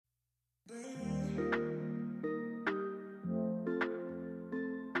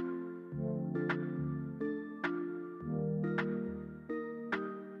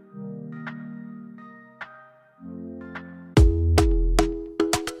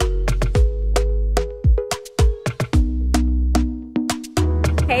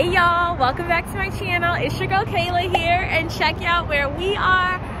Hey y'all, welcome back to my channel. It's your girl Kayla here, and check out where we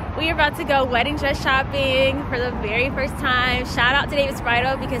are. We are about to go wedding dress shopping for the very first time. Shout out to David's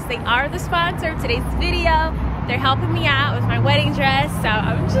Bridal because they are the sponsor of today's video. They're helping me out with my wedding dress, so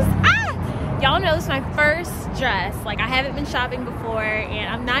I'm just y'all know this is my first dress. Like, I haven't been shopping before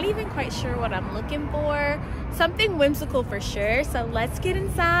and I'm not even quite sure what I'm looking for. Something whimsical for sure. So let's get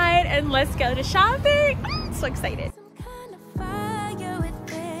inside and let's go to shopping. I'm so excited.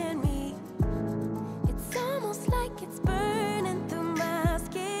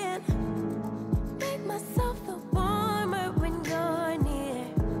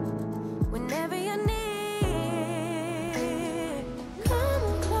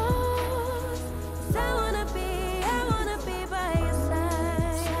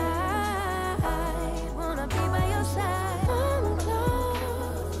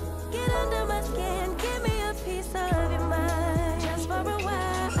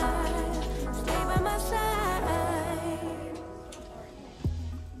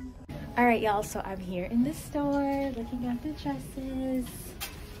 All right, y'all, so I'm here in the store looking at the dresses.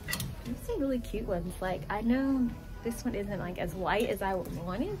 There's some really cute ones. Like, I know this one isn't like as white as I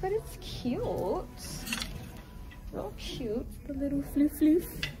wanted, but it's cute. Real cute, the little floof.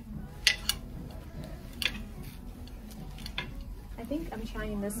 I think I'm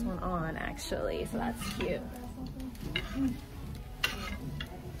trying this one on actually, so that's cute.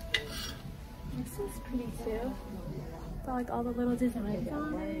 This is pretty too. Got like all the little designs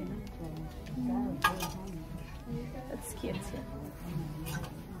on it. That's cute too.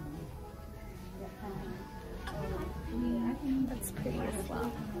 That's pretty as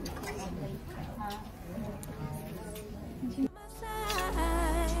well.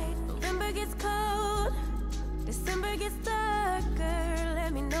 November gets cold, December gets darker.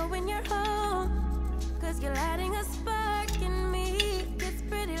 Let me know when you're home, 'cause you're lighting a spark in me. It's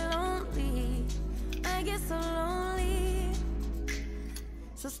pretty lonely, I get so lonely.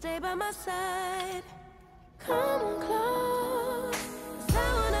 So stay by my side, come on close, 'cause I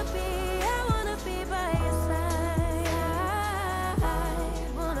wanna be by your side. I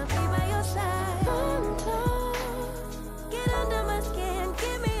wanna be by your side. Come close, get under my skin,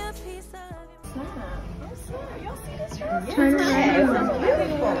 give me a piece of your. Y'all see this dress? Turn around.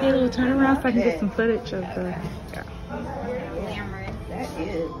 Hey, turn around so I can get some footage of the. Glamorous. That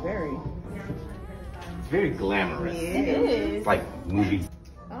is very glamorous. Yeah, it is. It's like movies.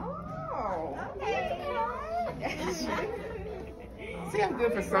 See, I'm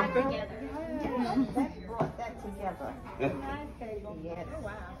good for something. Let's brought that together. Yes.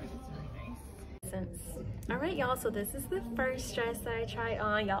 All right, y'all, so this is the first dress that I tried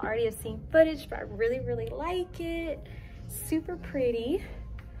on. Y'all already have seen footage, but I really like it. Super pretty.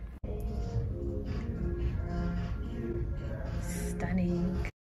 Stunning.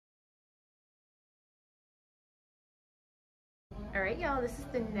 All right, y'all, this is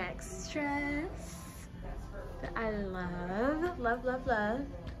the next dress that I love.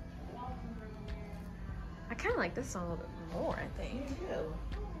 I kind of like this one a little bit more, I think.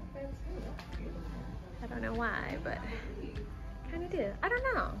 I don't know why, but kind of do. I don't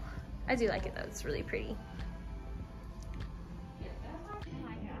know. I do like it though. It's really pretty.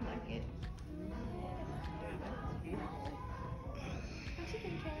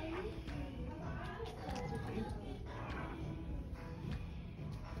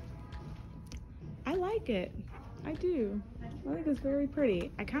 I like it. I do. I think it's very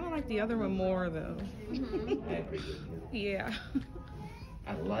pretty. I kind of like the other one more though. Yeah.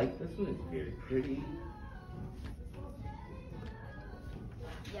 I like this one. It's very pretty.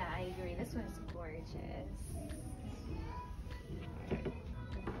 Yeah, I agree. This one is gorgeous.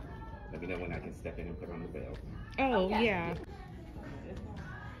 Let me know when I can step in and put on the belt. Oh, yeah.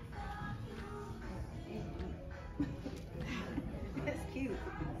 That's cute.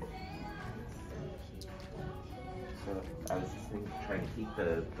 So I was just trying to keep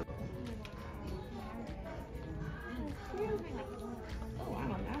the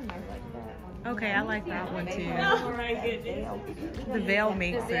Okay, I like that one too. The veil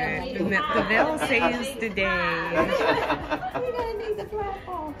makes it. The veil saves the day. We're gonna need the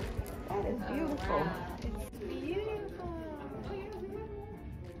platform. That is beautiful. It's beautiful.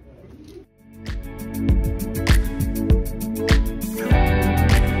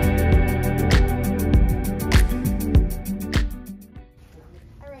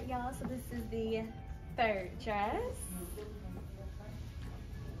 All right, y'all, so this is the third dress.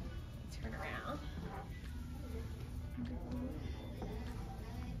 Turn around.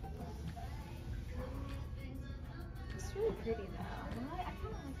 It's really pretty though. I kind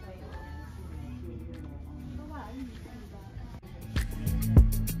of like the way it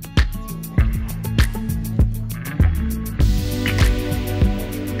looks.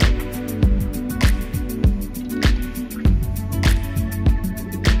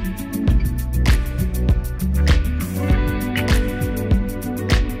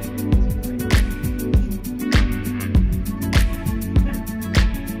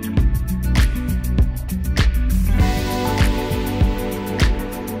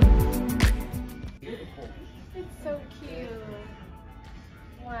 so cute.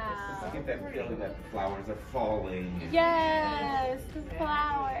 Wow. I get that feeling that the flowers are falling. Yes, the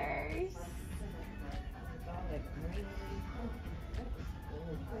flowers.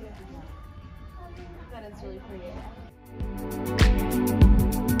 That is really pretty.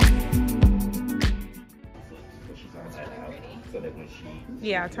 So she's on that out, so that when she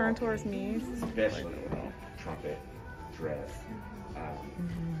Yeah, turn towards me. especially trumpet dress,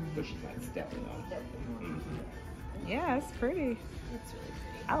 so she's like stepping on something. Yeah, it's pretty. It's really pretty.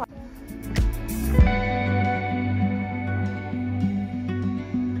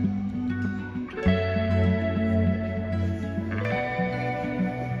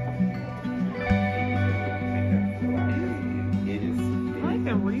 I like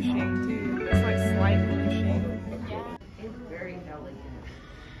the ruching too. It's like slight ruching. Yeah. It's very elegant.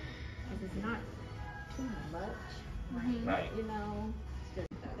 Because it's not too much, Right. you know.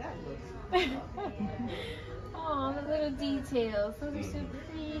 That looks Oh, the little details. Those are so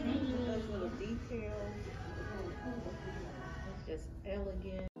pretty. those little details. Just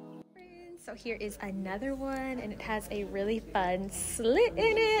elegant. So here is another one, and it has a really fun slit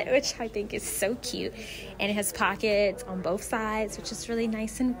in it, which I think is so cute. And it has pockets on both sides, which is really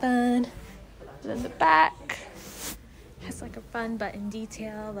nice and fun. And then the back has like a fun button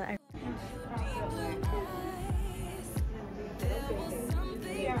detail. But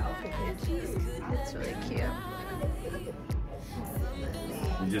it's really cute.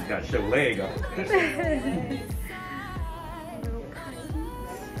 You just got to show leg on.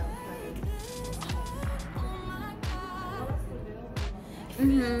 I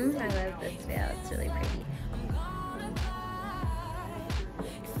love this veil. It's really pretty.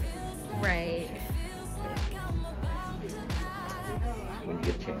 Right. When you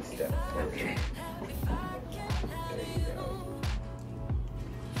get a chance, step. Okay. There you go.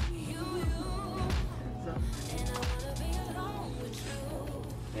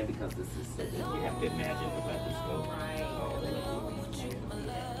 And because this is so big, you have to imagine the buttons go.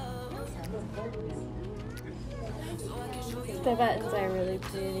 The buttons are really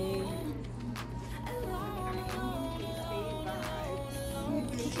pretty.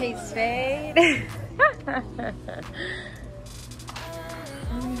 Kate Spade.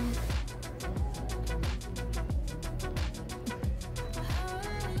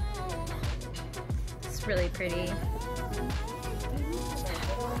 It's really pretty.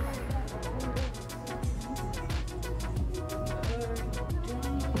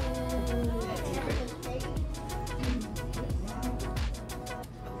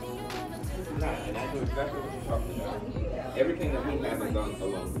 And I know exactly what you're talking about. Everything that we have is on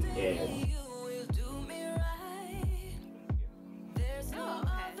along the edge.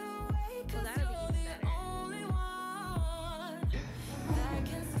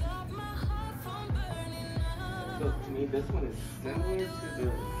 So to me, this one is similar to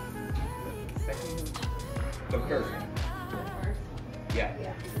the second, the first one. Yeah.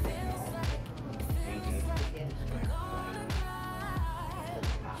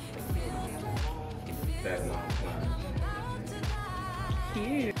 That long time.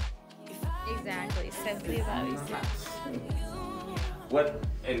 Cute. Exactly. Simply Bobby. What?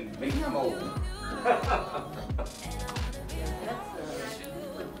 And maybe I'm old.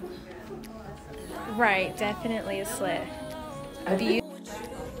 Right. Definitely a slit.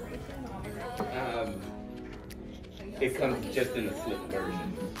 It comes just in a slip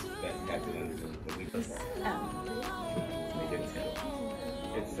version that has it underneath, but we didn't tell.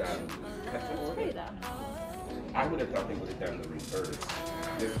 It's Pretty though. I would have thought they would have done the reverse.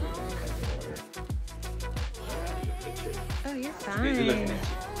 This would Oh, you're They're looking fine.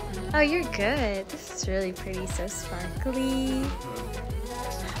 at you. Oh, you're good. This is really pretty. So sparkly.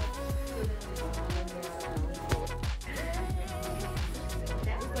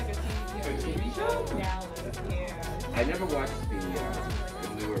 I never watched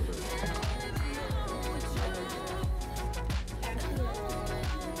the newer version.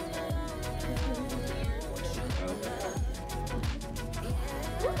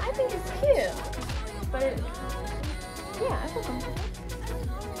 I think it's cute. But it, yeah, I think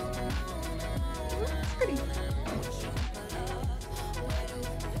it's pretty.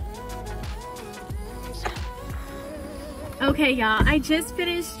 Okay, y'all, I just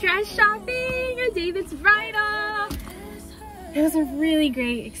finished dress shopping at David's Bridal. It was a really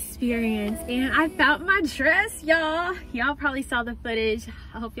great experience, and I found my dress, y'all. Y'all probably saw the footage.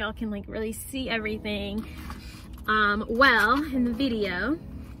 I hope y'all can like really see everything well in the video.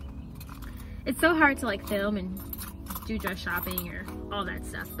 It's so hard to like film and do dress shopping or all that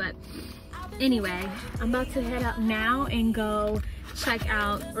stuff, but anyway, I'm about to head out now and go check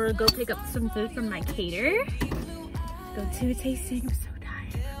out or go pick up some food from my caterer. go to a tasting. I'm so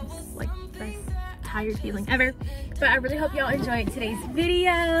tired. It's like the best tired feeling ever. But I really hope y'all enjoyed today's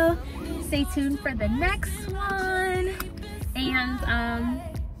video. Stay tuned for the next one. And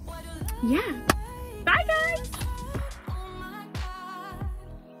yeah.